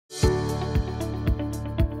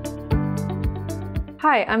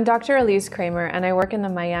Hi, I'm Dr. Elise Kramer, and I work in the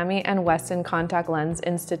Miami and Weston Contact Lens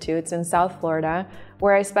Institutes in South Florida,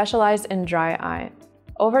 where I specialize in dry eye.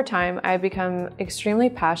 Over time, I've become extremely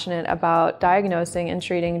passionate about diagnosing and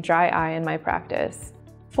treating dry eye in my practice.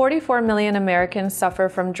 44 million Americans suffer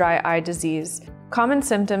from dry eye disease. Common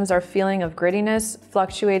symptoms are feeling of grittiness,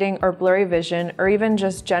 fluctuating or blurry vision, or even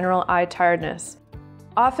just general eye tiredness.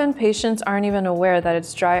 Often, patients aren't even aware that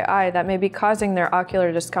it's dry eye that may be causing their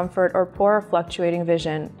ocular discomfort or poor or fluctuating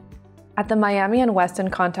vision. At the Miami and Weston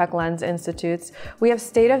Contact Lens Institutes, we have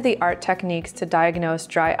state-of-the-art techniques to diagnose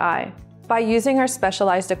dry eye. By using our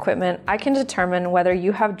specialized equipment, I can determine whether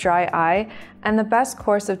you have dry eye and the best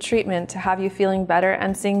course of treatment to have you feeling better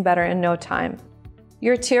and seeing better in no time.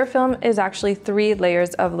 Your tear film is actually 3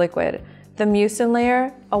 layers of liquid: the mucin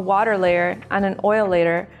layer, a water layer, and an oil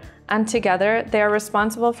layer, and together they are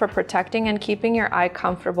responsible for protecting and keeping your eye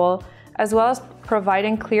comfortable, as well as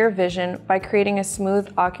providing clear vision by creating a smooth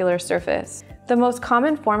ocular surface. The most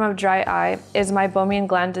common form of dry eye is meibomian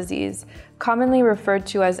gland disease, commonly referred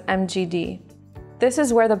to as MGD. This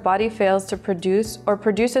is where the body fails to produce or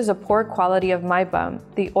produces a poor quality of meibum,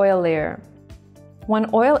 the oil layer. When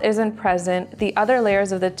oil isn't present, the other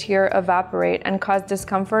layers of the tear evaporate and cause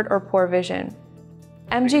discomfort or poor vision.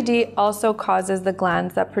 MGD also causes the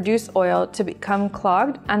glands that produce oil to become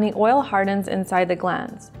clogged, and the oil hardens inside the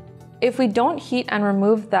glands. If we don't heat and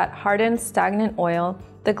remove that hardened, stagnant oil,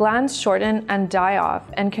 the glands shorten and die off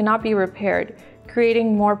and cannot be repaired,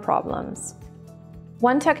 creating more problems.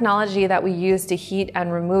 One technology that we use to heat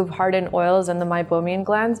and remove hardened oils in the meibomian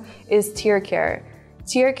glands is tear care.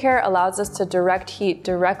 Tear care allows us to direct heat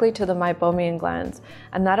directly to the meibomian glands,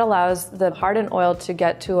 and that allows the hardened oil to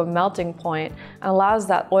get to a melting point and allows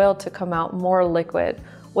that oil to come out more liquid.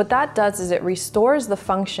 What that does is it restores the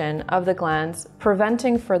function of the glands,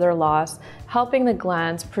 preventing further loss, helping the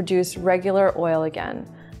glands produce regular oil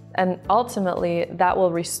again. And ultimately, that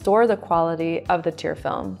will restore the quality of the tear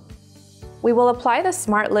film. We will apply the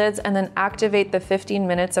smart lids and then activate the 15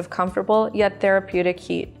 minutes of comfortable yet therapeutic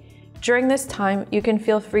heat. During this time, you can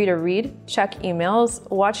feel free to read, check emails,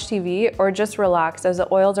 watch TV, or just relax as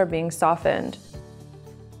the oils are being softened.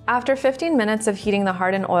 After 15 minutes of heating the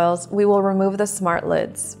hardened oils, we will remove the smart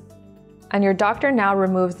lids. And your doctor now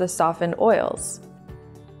removes the softened oils.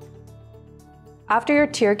 After your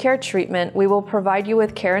tear care treatment, we will provide you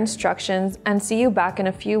with care instructions and see you back in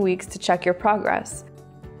a few weeks to check your progress.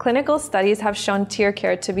 Clinical studies have shown tear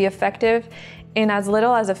care to be effective in as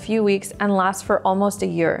little as a few weeks and last for almost a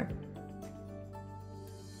year.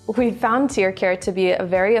 We found tear care to be a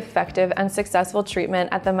very effective and successful treatment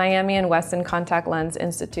at the Miami and Weston Contact Lens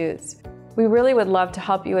Institutes. We really would love to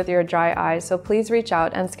help you with your dry eye, so please reach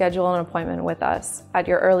out and schedule an appointment with us at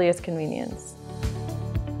your earliest convenience.